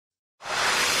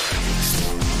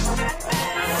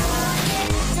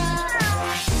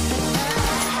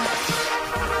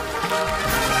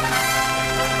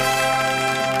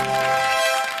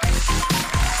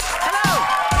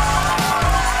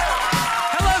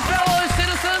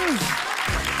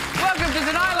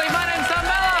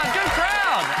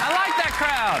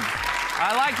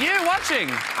you watching.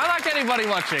 I like anybody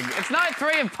watching. It's night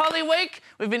 3 of Poly Week.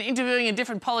 We've been interviewing a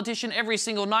different politician every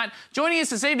single night. Joining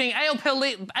us this evening, ALP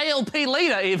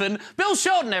leader even, Bill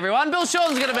Shorten, everyone. Bill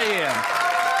Shorten's going to be here.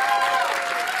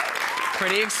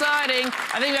 Pretty exciting.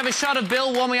 I think we have a shot of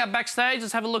Bill warming up backstage.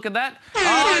 Let's have a look at that.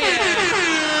 Oh, yeah.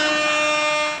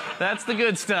 That's the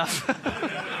good stuff.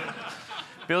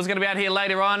 Bill's going to be out here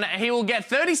later on. He will get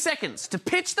 30 seconds to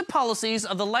pitch the policies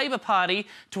of the Labor Party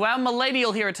to our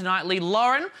millennial here tonight,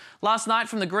 Lauren. Last night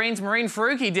from the Greens, Maureen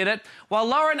Faruqi did it, while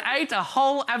Lauren ate a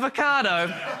whole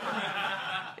avocado.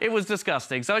 It was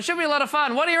disgusting. So it should be a lot of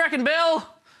fun. What do you reckon, Bill?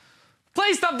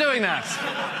 Please stop doing that.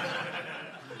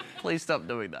 Please stop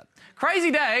doing that.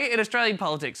 Crazy day in Australian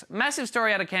politics. Massive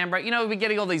story out of Canberra. You know, we've been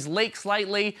getting all these leaks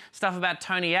lately, stuff about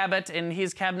Tony Abbott and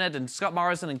his cabinet and Scott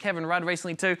Morrison and Kevin Rudd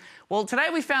recently too. Well, today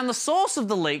we found the source of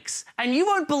the leaks and you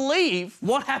won't believe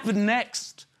what happened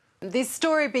next. This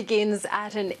story begins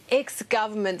at an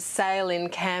ex-government sale in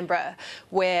Canberra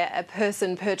where a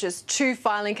person purchased 2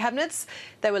 filing cabinets.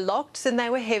 They were locked and they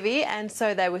were heavy and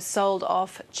so they were sold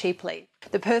off cheaply.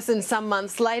 The person some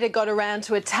months later got around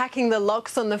to attacking the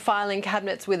locks on the filing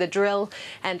cabinets with a drill,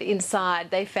 and inside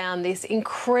they found this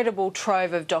incredible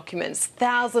trove of documents,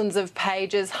 thousands of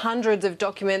pages, hundreds of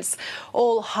documents,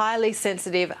 all highly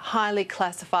sensitive, highly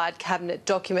classified cabinet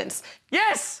documents.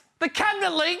 Yes, the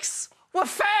cabinet leaks were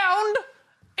found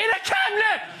in a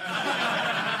cabinet!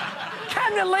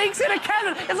 Cabinet leaks in a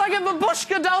cabinet. It's like a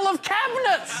babushka doll of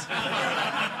cabinets.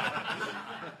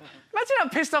 Imagine how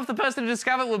pissed off the person who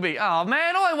discovered it would be. Oh,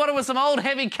 man, all I wanted was some old,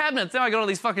 heavy cabinets. Now I got all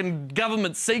these fucking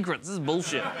government secrets. This is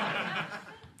bullshit.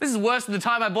 This is worse than the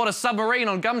time I bought a submarine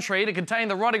on Gumtree to contain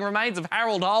the rotting remains of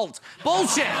Harold Holt.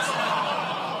 Bullshit!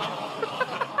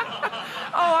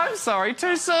 Oh, I'm sorry.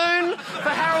 Too soon for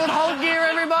Harold Holt gear,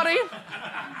 everybody?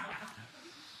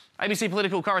 ABC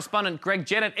political correspondent Greg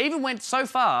Jennett even went so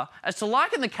far as to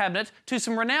liken the cabinet to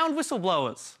some renowned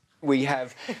whistleblowers. We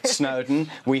have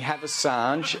Snowden, we have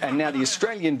Assange, and now the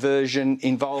Australian version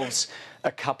involves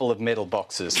a couple of metal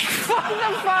boxes. What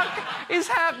the fuck is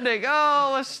happening?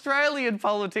 Oh, Australian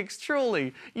politics,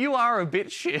 truly. You are a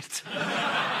bit shit.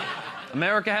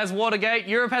 America has Watergate,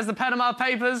 Europe has the Panama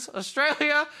Papers,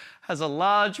 Australia has a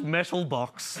large metal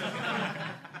box.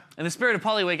 In the spirit of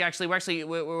Poly Week, actually,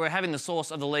 we're having the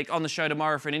source of the leak on the show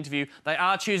tomorrow for an interview. They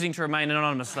are choosing to remain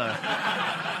anonymous, though.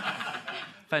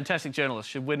 Fantastic journalist,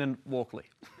 should win in Walkley.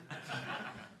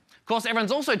 Of course,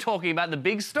 everyone's also talking about the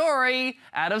big story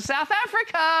out of South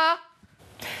Africa.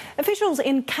 Officials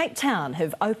in Cape Town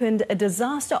have opened a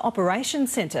disaster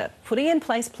operations centre, putting in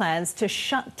place plans to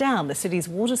shut down the city's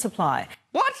water supply.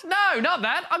 What? No, not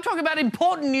that. I'm talking about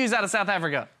important news out of South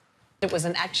Africa. It was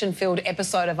an action-filled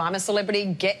episode of I'm a Celebrity,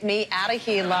 Get Me Out of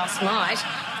Here last night,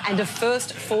 and a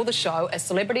first for the show, a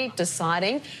celebrity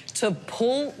deciding to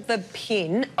pull the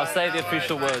pin. I'll say the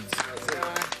official words.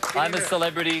 I'm a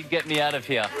celebrity, get me out of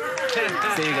here. See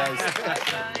you guys.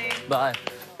 Bye.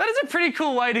 That is a pretty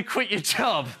cool way to quit your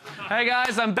job. Hey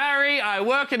guys, I'm Barry, I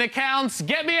work in accounts,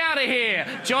 get me out of here.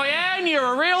 Joyanne,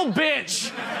 you're a real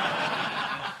bitch.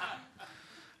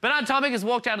 Bernard Tomic has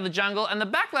walked out of the jungle and the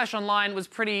backlash online was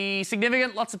pretty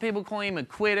significant. Lots of people calling him a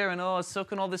quitter and, oh,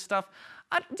 sook and all this stuff.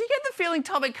 Do you get the feeling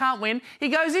Tomic can't win? He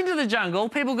goes into the jungle,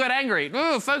 people get angry.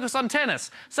 Ooh, focus on tennis.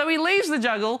 So he leaves the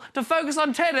jungle to focus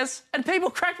on tennis and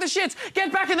people crack the shits.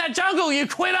 Get back in that jungle, you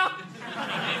quitter!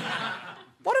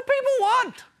 What do people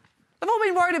want? They've all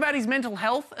been worried about his mental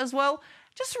health as well.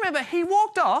 Just remember, he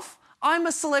walked off, I'm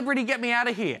a celebrity, get me out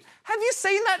of here. Have you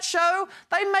seen that show?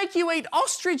 They make you eat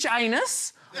ostrich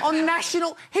anus on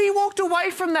national... He walked away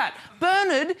from that.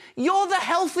 Bernard, you're the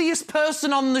healthiest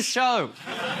person on the show.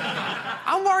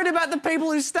 I'm worried about the people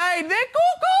who stayed. They're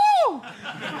cuckoo!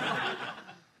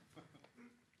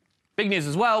 Big news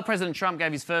as well. President Trump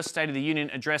gave his first State of the Union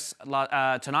address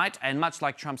tonight, and much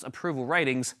like Trump's approval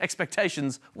ratings,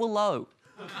 expectations were low.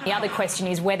 The other question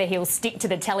is whether he'll stick to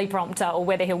the teleprompter or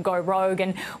whether he'll go rogue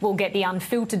and we'll get the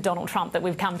unfiltered Donald Trump that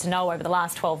we've come to know over the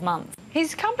last 12 months.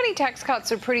 His company tax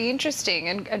cuts are pretty interesting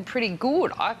and pretty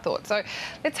good, I thought. So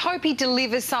let's hope he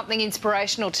delivers something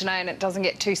inspirational today and it doesn't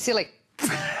get too silly.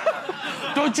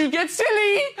 Don't you get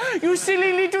silly, you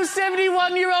silly little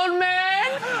 71-year-old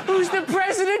man who's the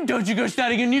president. Don't you go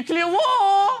starting a nuclear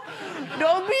war.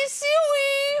 Don't be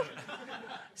silly.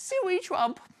 Silly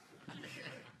Trump.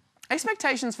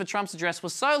 Expectations for Trump's address were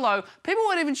so low, people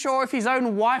weren't even sure if his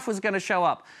own wife was going to show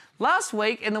up. Last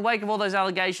week, in the wake of all those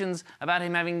allegations about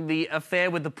him having the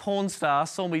affair with the porn star,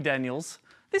 Stormy Daniels,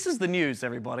 this is the news,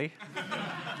 everybody.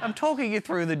 I'm talking you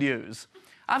through the news.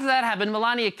 After that happened,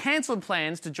 Melania cancelled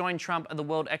plans to join Trump at the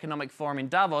World Economic Forum in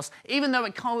Davos, even though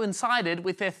it coincided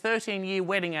with their 13-year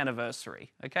wedding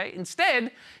anniversary, okay?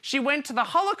 Instead, she went to the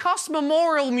Holocaust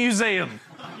Memorial Museum.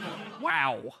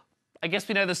 Wow. I guess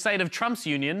we know the state of Trump's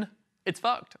union. It's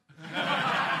fucked.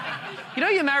 You know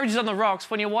your marriage is on the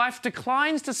rocks when your wife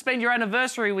declines to spend your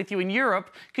anniversary with you in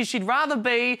Europe because she'd rather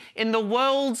be in the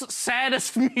world's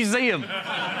saddest museum.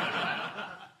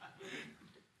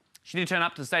 She did turn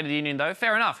up to the State of the Union, though.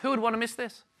 Fair enough. Who would want to miss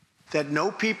this? That no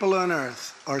people on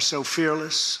earth are so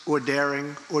fearless or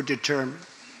daring or determined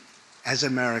as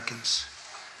Americans.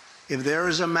 If there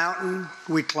is a mountain,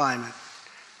 we climb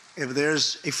it. If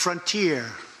there's a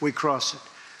frontier, we cross it.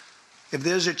 If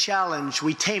there's a challenge,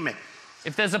 we tame it.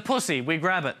 If there's a pussy, we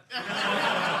grab it.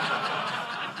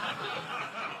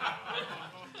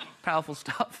 Powerful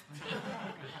stuff.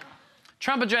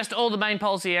 Trump addressed all the main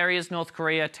policy areas: North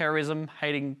Korea, terrorism,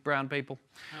 hating brown people.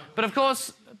 But of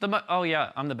course, oh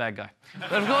yeah, I'm the bad guy.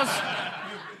 But of course,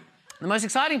 the most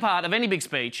exciting part of any big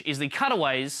speech is the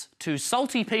cutaways to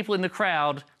salty people in the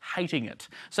crowd hating it.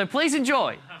 So please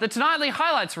enjoy the Tonightly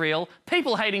highlights reel,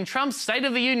 people hating Trump's State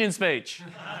of the Union speech.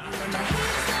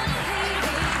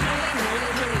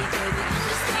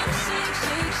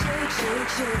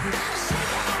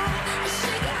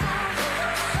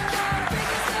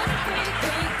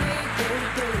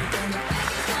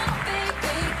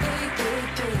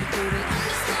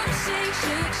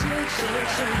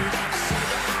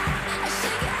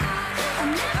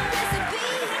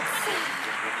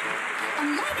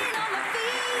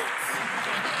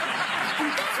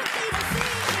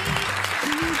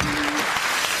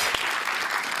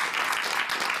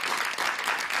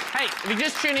 Hey, if you're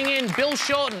just tuning in, Bill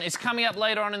Shorten is coming up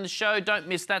later on in the show. Don't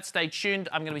miss that. Stay tuned.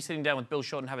 I'm going to be sitting down with Bill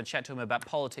Shorten and have a chat to him about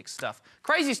politics stuff.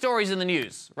 Crazy stories in the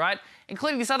news, right?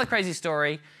 Including this other crazy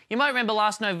story. You might remember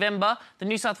last November, the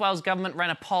New South Wales government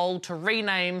ran a poll to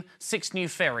rename 6 new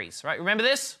ferries, right? Remember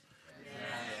this?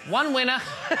 Yes. One winner...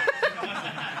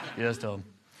 Yes, Tom.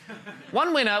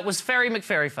 One winner was Ferry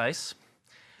McFerry Face.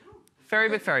 Ferry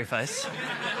McFerry Face.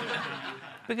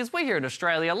 Because we here in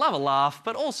Australia love a laugh,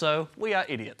 but also we are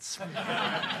idiots.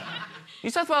 New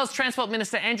South Wales Transport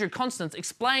Minister Andrew Constance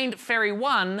explained Ferry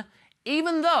 1,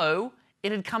 even though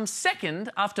it had come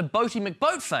second after Boaty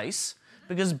McBoatface,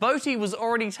 because Boaty was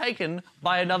already taken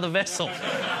by another vessel.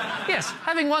 Yes,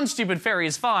 having one stupid ferry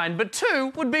is fine, but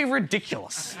 2 would be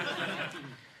ridiculous.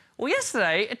 Well,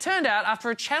 yesterday, it turned out, after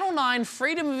a Channel 9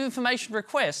 Freedom of Information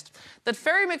request, that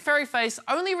Ferry McFerry Face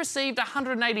only received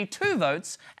 182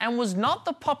 votes and was not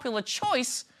the popular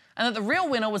choice, and that the real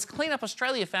winner was Clean Up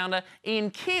Australia founder Ian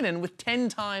Kiernan with 10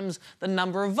 times the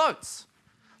number of votes.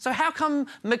 So how come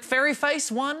McFerry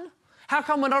Face won? How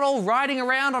come we're not all riding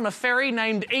around on a ferry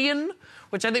named Ian,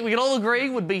 which I think we can all agree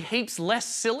would be heaps less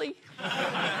silly?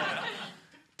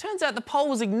 Turns out the poll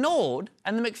was ignored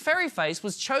and the McFerry Face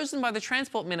was chosen by the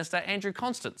Transport Minister, Andrew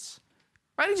Constance.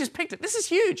 Right, he just picked it. This is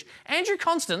huge. Andrew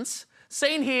Constance,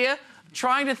 seen here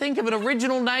trying to think of an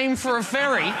original name for a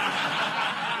ferry,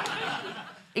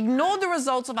 ignored the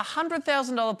results of a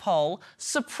 $100,000 poll,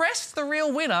 suppressed the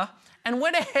real winner, and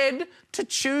went ahead to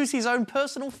choose his own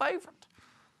personal favourite.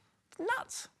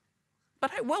 Nuts. But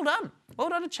hey, well done. Well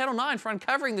done to Channel 9 for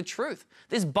uncovering the truth.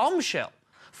 This bombshell.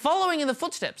 Following in the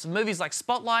footsteps of movies like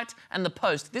Spotlight and The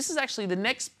Post, this is actually the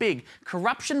next big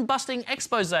corruption-busting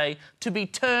expose to be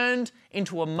turned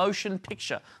into a motion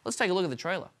picture. Let's take a look at the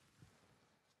trailer.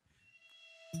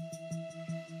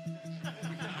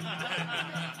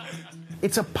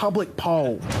 It's a public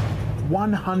poll.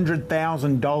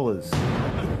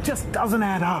 $100,000. It just doesn't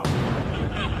add up.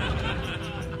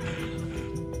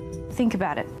 Think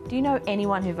about it. Do you know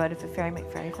anyone who voted for Ferry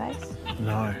McFerry Face?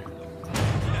 No.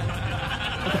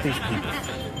 Look at these people.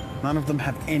 None of them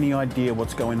have any idea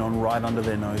what's going on right under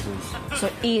their noses. So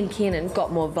Ian Kiernan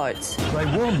got more votes. They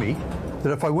warned me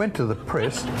that if I went to the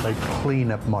press, they'd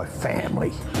clean up my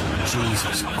family.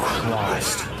 Jesus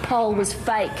Christ. Poll was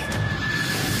fake.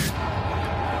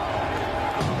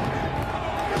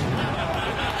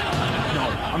 No,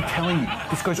 I'm telling you,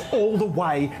 this goes all the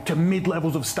way to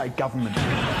mid-levels of state government.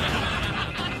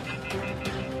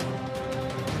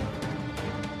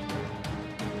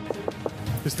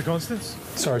 Mr. Constance?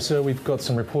 Sorry, sir, we've got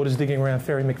some reporters digging around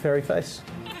Ferry McFerry Face.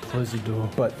 Close the door.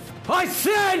 But... I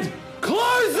said,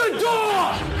 close the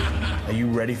door! Are you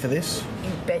ready for this?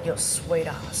 You bet your sweet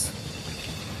ass.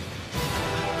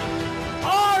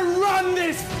 I run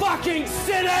this fucking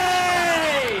city!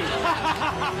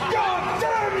 God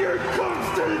damn you,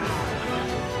 Constance!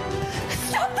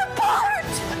 Stop the boat!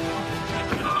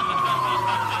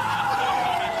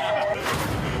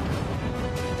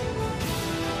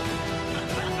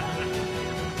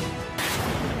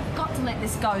 to let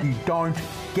this go. You don't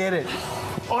get it.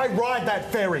 I ride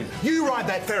that ferry. You ride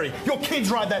that ferry. Your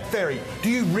kids ride that ferry. Do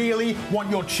you really want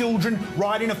your children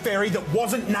riding a ferry that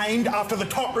wasn't named after the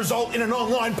top result in an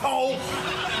online poll?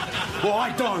 Well,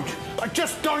 I don't. I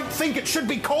just don't think it should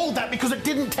be called that because it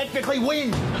didn't technically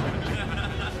win.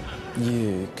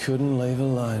 You couldn't leave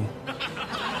alone.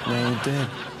 Now you're dead.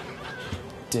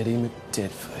 Daddy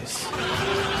McDeadface.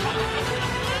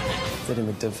 Daddy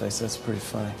McDeadface, that's pretty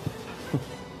funny.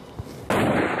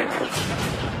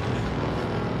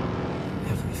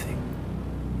 Everything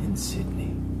in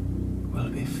Sydney will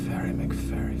be Ferry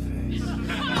McFerry Face.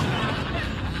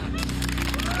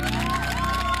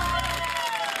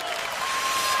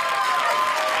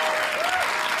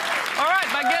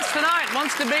 Tonight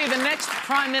wants to be the next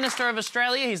Prime Minister of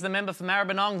Australia. He's the member for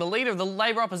Maribyrnong, the leader of the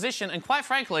Labor opposition, and quite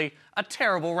frankly, a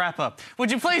terrible rapper.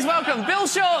 Would you please welcome Bill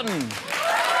Shorten? Sorry,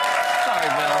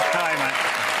 Bill. Hi,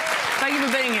 mate. Thank you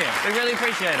for being here. We really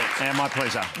appreciate it. Yeah, my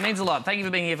pleasure. It means a lot. Thank you for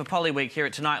being here for Poly Week here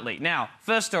at Tonightly. Now,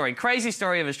 first story. Crazy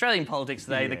story of Australian politics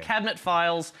today. Yeah. The Cabinet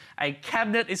files. A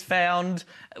cabinet is found.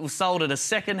 It was sold at a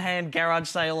second-hand garage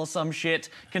sale or some shit,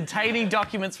 containing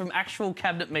documents from actual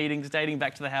cabinet meetings dating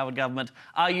back to the Howard government.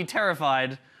 Are you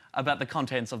terrified about the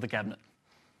contents of the cabinet?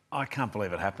 I can't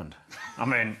believe it happened. I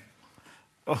mean,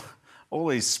 all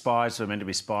these spies who are meant to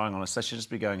be spying on us, they should just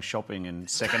be going shopping in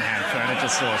second-hand furniture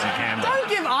stores in Canberra. Don't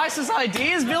give ISIS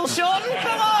ideas, Bill Shorten.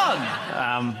 Come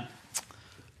on.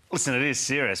 Listen, it is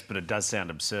serious, but it does sound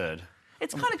absurd.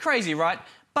 It's kind of crazy, right?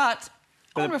 But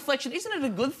on reflection, isn't it a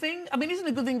good thing? I mean, isn't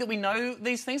it a good thing that we know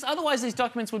these things? Otherwise, these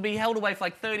documents would be held away for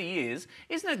like 30 years.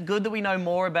 Isn't it good that we know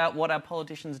more about what our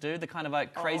politicians do, the kind of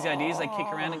like crazy ideas they kick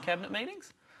around in cabinet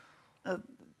meetings? The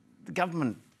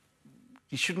government,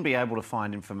 you shouldn't be able to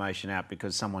find information out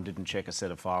because someone didn't check a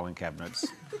set of filing cabinets.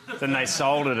 Then they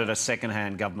sold it at a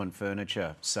second-hand government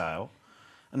furniture sale.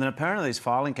 And then apparently these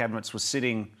filing cabinets were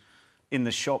sitting in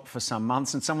the shop for some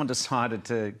months and someone decided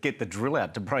to get the drill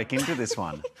out to break into this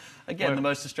one. Again, the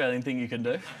most Australian thing you can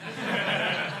do.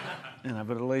 You know,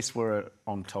 but at least we're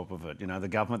on top of it. You know, the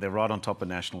government, they're right on top of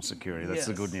national security. That's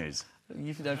the good news.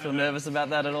 You don't feel nervous about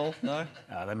that at all? No?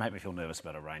 They make me feel nervous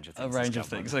about a range of things. A range of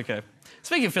things, OK.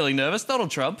 Speaking of feeling nervous,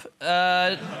 Donald Trump.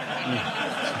 Did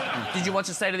you watch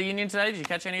the State of the Union today? Did you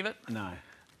catch any of it? No.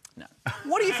 No.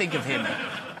 What do you think of him?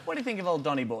 What do you think of old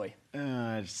Donny boy?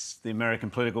 The American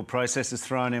political process has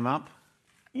thrown him up.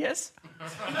 Yes?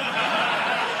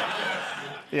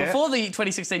 Yeah. Before the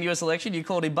 2016 US election, you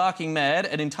called him barking mad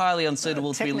and entirely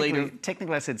unsuitable to be leader.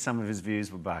 Technically, I said some of his views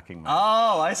were barking mad.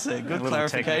 Oh, I see. Good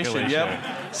clarification.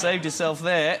 Yep. Saved yourself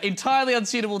there. Entirely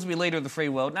unsuitable to be leader of the free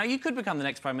world. Now, you could become the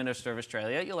next Prime Minister of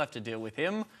Australia. You'll have to deal with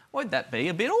him. Won't that be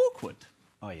a bit awkward?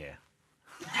 Oh, yeah.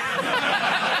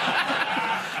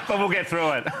 But we'll get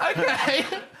through it. OK.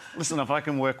 Listen, if I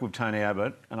can work with Tony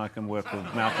Abbott and I can work with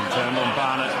Malcolm Turnbull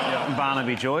and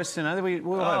Barnaby Joyce, you know,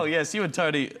 we'll have... Oh, yes, you and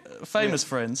Tony, famous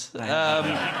friends.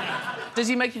 Does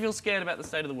he make you feel scared about the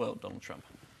state of the world, Donald Trump?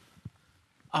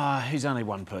 He's only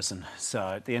one person. So,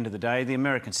 at the end of the day, the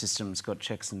American system's got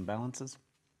checks and balances.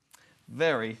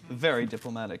 Very, very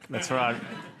diplomatic. That's right.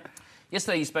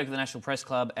 Yesterday you spoke at the National Press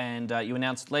Club and you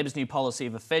announced Labor's new policy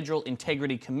of a Federal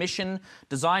Integrity Commission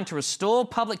designed to restore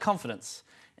public confidence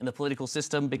in the political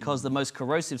system because the most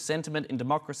corrosive sentiment in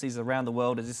democracies around the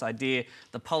world is this idea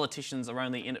that politicians are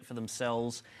only in it for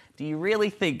themselves. Do you really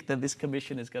think that this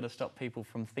commission is going to stop people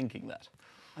from thinking that?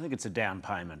 I think it's a down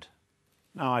payment.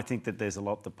 No, I think that there's a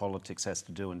lot that politics has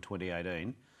to do in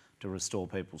 2018 to restore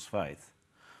people's faith.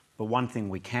 But one thing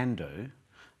we can do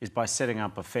is by setting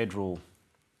up a Federal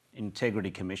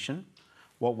Integrity Commission,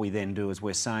 what we then do is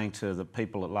we're saying to the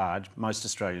people at large, most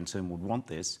Australians whom would want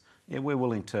this, yeah, we're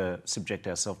willing to subject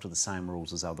ourselves to the same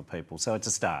rules as other people. So it's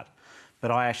a start.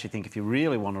 But I actually think if you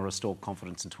really want to restore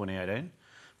confidence in 2018,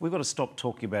 we've got to stop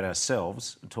talking about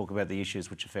ourselves and talk about the issues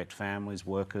which affect families,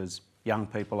 workers, young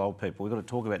people, old people. We've got to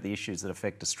talk about the issues that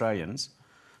affect Australians.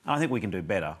 And I think we can do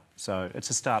better. So it's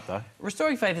a start, though.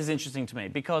 Restoring faith is interesting to me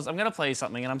because I'm going to play you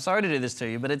something, and I'm sorry to do this to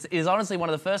you, but it is honestly one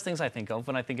of the first things I think of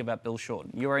when I think about Bill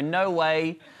Shorten. You are in no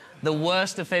way the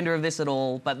worst offender of this at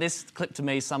all, but this clip to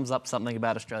me sums up something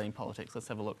about Australian politics. Let's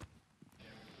have a look.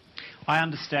 I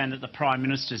understand that the Prime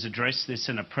Minister's addressed this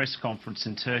in a press conference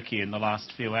in Turkey in the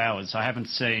last few hours. I haven't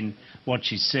seen what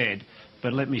she said,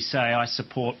 but let me say I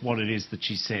support what it is that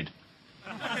she said.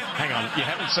 Hang on, you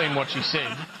haven't seen what she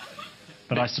said?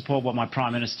 But I support what my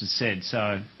Prime Minister said,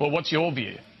 so... Well, what's your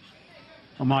view?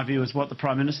 Well, my view is what the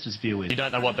Prime Minister's view is. You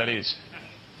don't know what that is?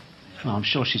 Well, I'm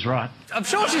sure she's right. I'm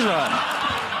sure she's right.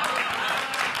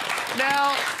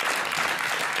 Now,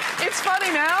 it's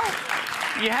funny now.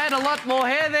 You had a lot more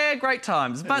hair there, great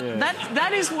times. But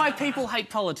that is why people hate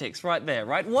politics right there,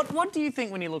 right? What do you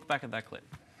think when you look back at that clip?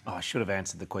 Oh, I should have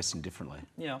answered the question differently.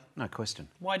 Yeah. No question.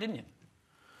 Why didn't you?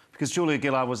 Because Julia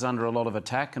Gillard was under a lot of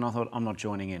attack and I thought, I'm not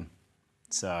joining in.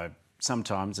 So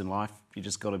sometimes in life, you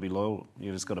just got to be loyal.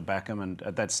 You just got to back them. And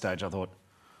at that stage, I thought,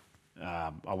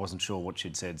 I wasn't sure what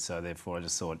she'd said, so therefore I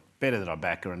just thought, better that I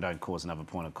back her and don't cause another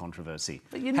point of controversy.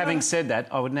 But you know... Having said that,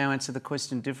 I would now answer the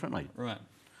question differently. Right.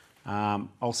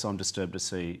 Also, I'm disturbed to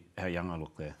see how young I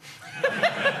look there.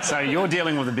 So you're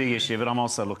dealing with a big issue, but I'm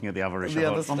also looking at the other issue.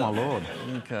 Oh, my Lord.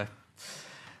 OK.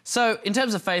 So, in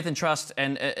terms of faith and trust,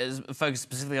 and focused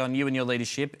specifically on you and your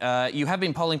leadership, you have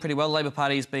been polling pretty well. The Labor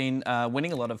Party has been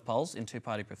winning a lot of polls in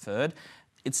two-party preferred.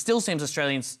 It still seems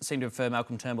Australians seem to prefer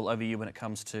Malcolm Turnbull over you when it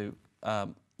comes to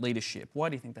leadership. Why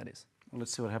do you think that is? Well,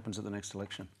 let's see what happens at the next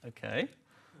election. OK.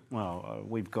 Well,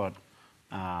 we've got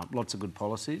lots of good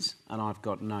policies, and I've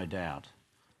got no doubt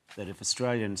that if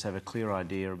Australians have a clear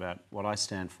idea about what I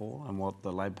stand for and what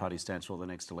the Labor Party stands for at the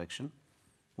next election,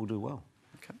 we'll do well.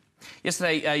 OK.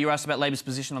 Yesterday, you were asked about Labor's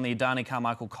position on the Adani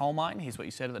Carmichael coal mine. Here's what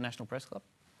you said at the National Press Club.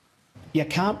 You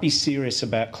can't be serious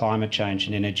about climate change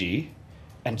and energy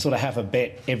and sort of have a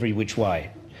bet every which way.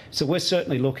 So we're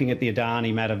certainly looking at the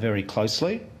Adani matter very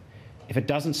closely. If it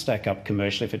doesn't stack up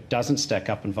commercially, if it doesn't stack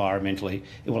up environmentally,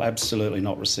 it will absolutely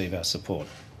not receive our support.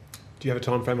 Do you have a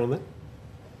time frame on that?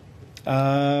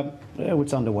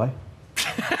 It's underway.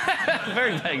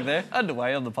 Very vague there.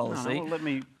 Underway on the policy.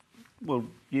 No, well,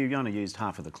 you only used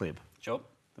half of the clip. Sure.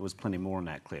 There was plenty more in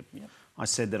that clip. Yep. I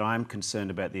said that I am concerned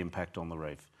about the impact on the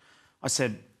reef. I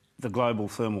said the global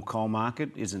thermal coal market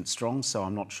isn't strong, so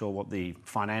I'm not sure what the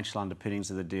financial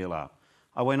underpinnings of the deal are.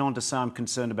 I went on to say I'm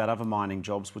concerned about other mining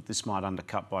jobs, which this might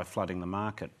undercut by flooding the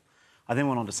market. I then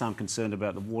went on to say I'm concerned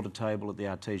about the water table at the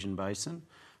Artesian Basin,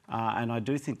 and I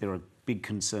do think there are big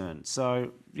concerns.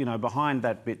 So, you know, behind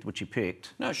that bit which you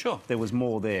picked, no, sure, there was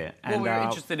more there. Well, we were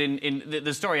interested in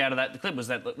the story out of that. The clip was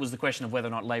the question of whether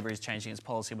or not Labor is changing its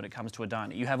policy when it comes to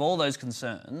Adani. You have all those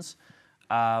concerns.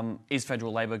 Is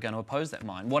federal Labor going to oppose that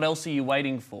mine? What else are you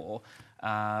waiting for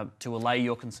to allay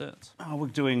your concerns? Oh,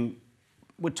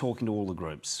 we're talking to all the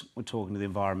groups. We're talking to the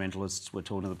environmentalists. We're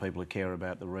talking to the people who care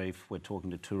about the reef. We're talking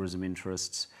to tourism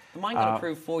interests. The mine got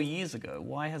approved 4 years ago.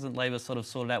 Why hasn't Labor sort of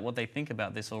sorted out what they think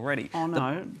about this already? Oh,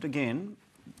 no. Again,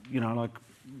 you know, like,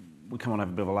 we come on have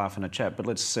a bit of a laugh and a chat, but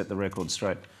let's set the record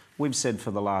straight. We've said for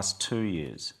the last 2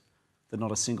 years that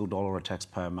not a single dollar of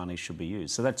taxpayer money should be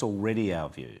used. So that's already our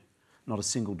view. Not a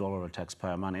single dollar of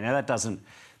taxpayer money. Now, that doesn't...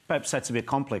 Perhaps that's a bit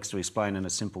complex to explain in a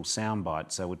simple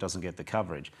soundbite, so it doesn't get the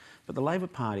coverage. But the Labor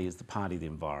Party is the party of the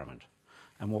environment.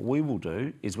 And what we will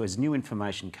do is, as new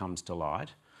information comes to light,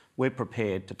 we're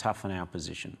prepared to toughen our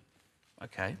position.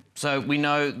 OK. So we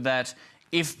know that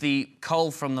if the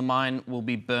coal from the mine will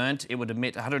be burnt, it would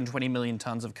emit 120 million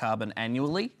tonnes of carbon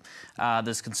annually.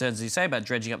 There's concerns, as you say, about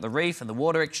dredging up the reef and the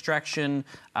water extraction.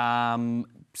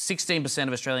 16%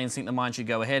 of Australians think the mine should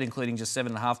go ahead, including just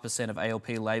 7.5% of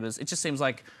ALP Labor's. It just seems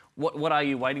like, what are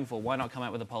you waiting for? Why not come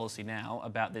out with a policy now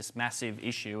about this massive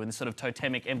issue and this sort of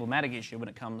totemic, emblematic issue when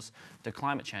it comes to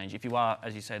climate change, if you are,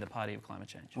 as you say, the party of climate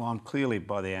change? Well, I'm clearly,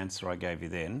 by the answer I gave you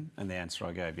then and the answer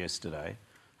I gave yesterday,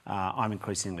 I'm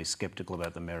increasingly sceptical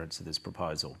about the merits of this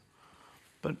proposal.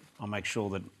 But I'll make sure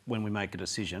that when we make a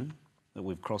decision, that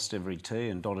we've crossed every T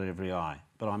and dotted every I.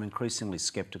 But I'm increasingly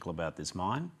sceptical about this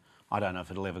mine. I don't know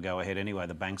if it'll ever go ahead anyway.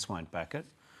 The banks won't back it.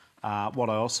 What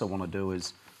I also want to do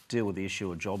is deal with the issue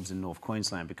of jobs in North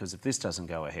Queensland, because if this doesn't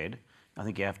go ahead, I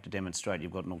think you have to demonstrate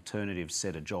you've got an alternative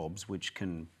set of jobs which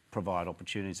can provide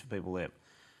opportunities for people there.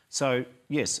 So,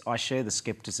 yes, I share the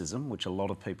scepticism, which a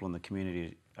lot of people in the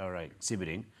community are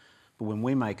exhibiting, but when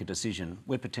we make a decision,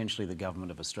 we're potentially the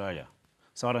government of Australia.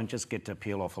 So I don't just get to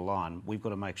peel off a line. We've got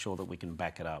to make sure that we can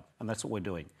back it up, and that's what we're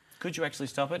doing. Could you actually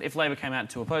stop it? If Labor came out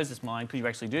to oppose this mine, could you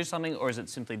actually do something, or is it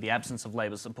simply the absence of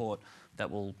Labor support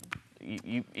that will,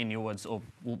 in your words, or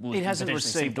will it hasn't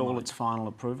received all its final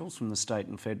approvals from the state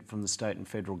and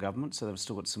federal government, so they've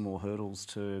still got some more hurdles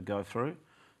to go through.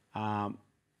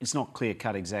 It's not clear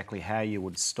cut exactly how you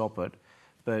would stop it,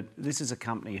 but this is a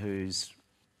company who's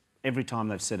every time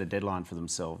they've set a deadline for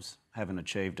themselves haven't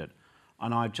achieved it,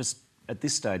 and at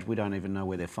this stage we don't even know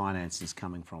where their finance is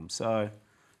coming from. So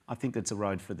I think it's a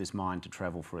road for this mine to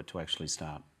travel for it to actually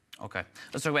start. OK.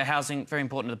 Let's talk about housing. Very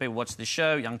important to the people who watch this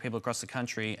show, young people across the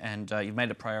country, and you've made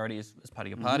it a priority as part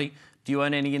of your party. Do you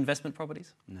own any investment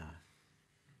properties? No.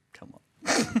 Come on.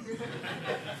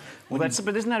 Well,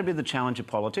 but isn't that a bit of the challenge of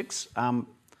politics?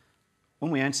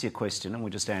 When we answer your question and we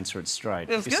just answer it straight,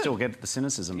 you still get the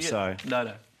cynicism. Yeah. So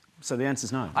No. So the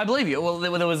answer's no. I believe you. Well,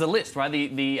 there was a list, right?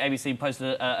 The ABC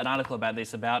posted an article about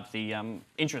this, about the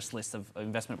interest list of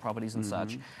investment properties and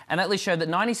such. And that list showed that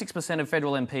 96% of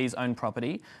federal MPs own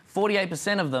property,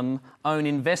 48% of them own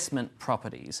investment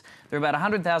properties. There are about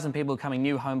 100,000 people becoming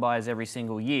new home buyers every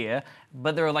single year,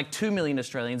 but there are like 2 million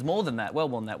Australians, more than that, well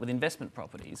more than that, with investment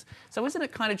properties. So isn't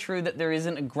it kind of true that there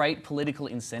isn't a great political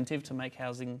incentive to make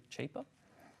housing cheaper?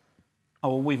 Oh,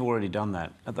 well, we've already done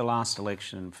that. At the last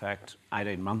election, in fact,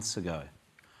 18 months ago,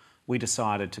 we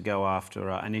decided to go after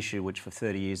an issue which for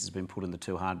 30 years has been put in the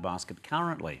too hard basket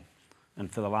currently,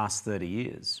 and for the last 30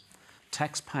 years.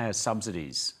 Taxpayer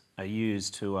subsidies are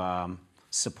used to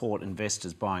support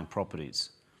investors buying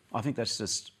properties. I think that's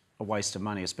just a waste of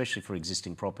money, especially for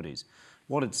existing properties.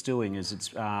 What it's doing is it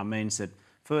means that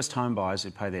first home buyers who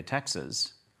pay their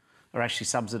taxes are actually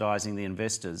subsidising the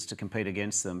investors to compete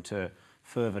against them to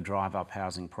further drive up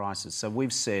housing prices. So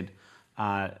we've said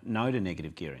no to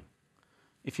negative gearing.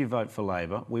 If you vote for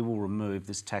Labor, we will remove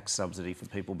this tax subsidy for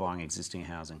people buying existing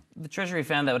housing. The Treasury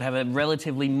found that would have a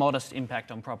relatively modest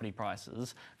impact on property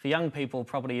prices. For young people,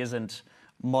 property isn't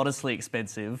modestly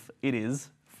expensive, it is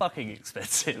fucking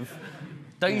expensive.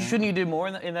 Shouldn't you do more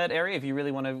in that area if you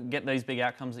really want to get those big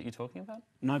outcomes that you're talking about?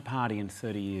 No party in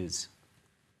 30 years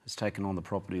has taken on the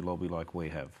property lobby like we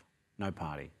have. No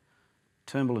party.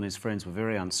 Turnbull and his friends were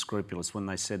very unscrupulous when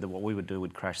they said that what we would do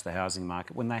would crash the housing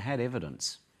market, when they had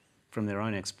evidence from their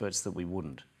own experts that we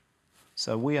wouldn't.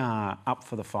 So we are up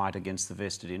for the fight against the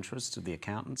vested interests of the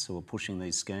accountants who are pushing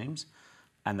these schemes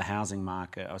and the housing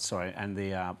market, and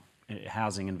the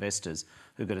housing investors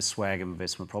who get a swag of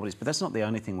investment properties. But that's not the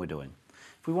only thing we're doing.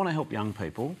 If we want to help young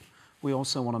people, we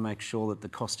also want to make sure that the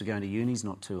cost of going to uni is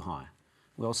not too high.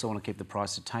 We also want to keep the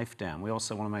price of TAFE down. We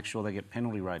also want to make sure they get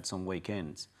penalty rates on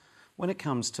weekends. When it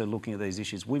comes to looking at these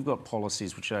issues, we've got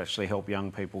policies which actually help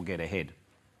young people get ahead.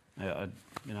 And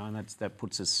that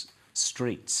puts us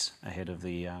streets ahead of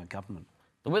the government.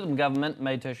 The Whitlam government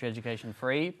made tertiary education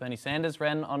free. Bernie Sanders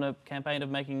ran on a campaign of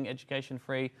making education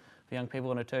free for young people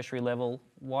on a tertiary level.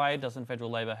 Why doesn't federal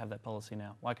Labor have that policy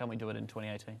now? Why can't we do it in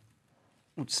 2018?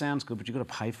 Well, it sounds good, but you've got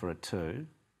to pay for it too.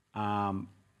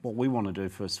 What we want to do,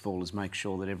 first of all, is make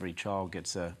sure that every child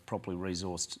gets a properly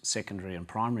resourced secondary and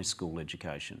primary school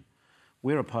education.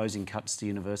 We're opposing cuts to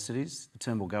universities. The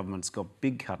Turnbull government's got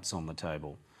big cuts on the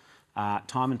table.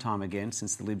 Time and time again,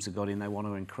 since the Libs have got in,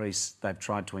 they've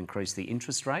tried to increase the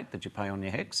interest rate that you pay on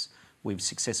your HECS. We've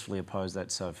successfully opposed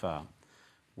that so far.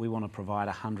 We want to provide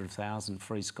 100,000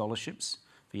 free scholarships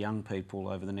for young people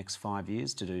over the next 5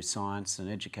 years to do science and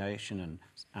education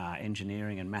and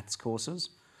engineering and maths courses.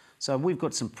 So we've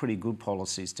got some pretty good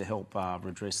policies to help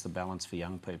redress the balance for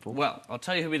young people. Well, I'll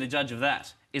tell you who'll be the judge of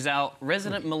that, is our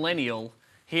resident millennial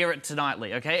here at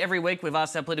Tonightly, OK? Every week we've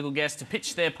asked our political guests to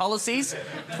pitch their policies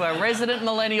to our resident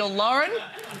millennial, Lauren.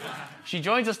 She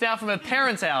joins us now from her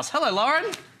parents' house. Hello,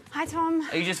 Lauren. Hi, Tom.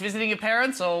 Are you just visiting your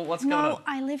parents or what's going on? No,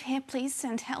 I live here. Please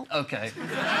send help. OK.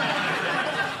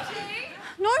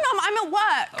 No, Mum, I'm at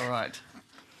work. All right.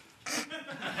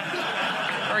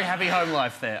 Very happy home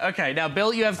life there. OK, now,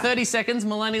 Bill, you have 30 seconds.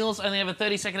 Millennials only have a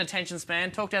 30-second attention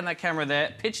span. Talk down that camera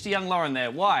there. Pitch to young Lauren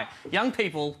there. Why? Young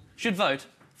people should vote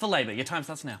for Labor. Your time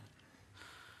starts now.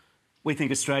 We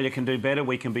think Australia can do better.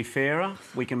 We can be fairer.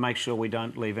 We can make sure we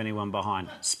don't leave anyone behind.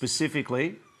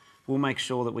 Specifically, we'll make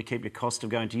sure that we keep your cost of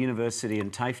going to university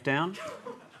and TAFE down.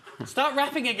 Start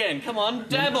rapping again. Come on,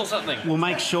 dabble something. We'll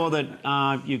make sure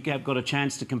that you have got a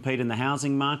chance to compete in the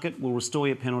housing market. We'll restore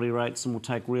your penalty rates and we'll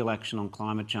take real action on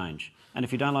climate change. And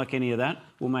if you don't like any of that,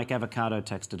 we'll make avocado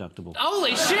tax deductible.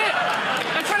 Holy shit!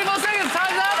 That's 20 more seconds.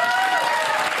 Time's up.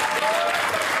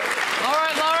 All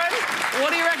right, Lauren, what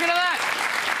do you reckon of that?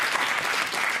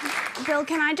 Bill,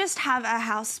 can I just have a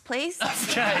house, please?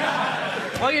 OK.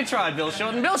 Well, you tried, Bill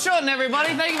Shorten. Bill Shorten,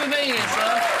 everybody. Thank you for being here,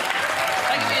 sir.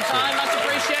 Thank you for your time. Much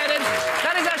appreciated.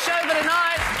 That is our show for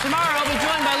tonight. Tomorrow I'll be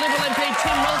joined by Liberal MP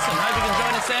Tim Wilson. Hope you can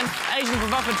join us then. Asian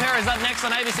Provocateur is up next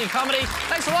on ABC Comedy.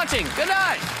 Thanks for watching. Good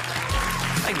night.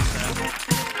 Thank you, sir.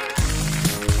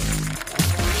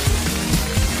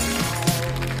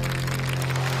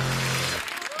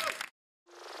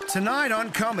 Tonight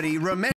on Comedy, remember...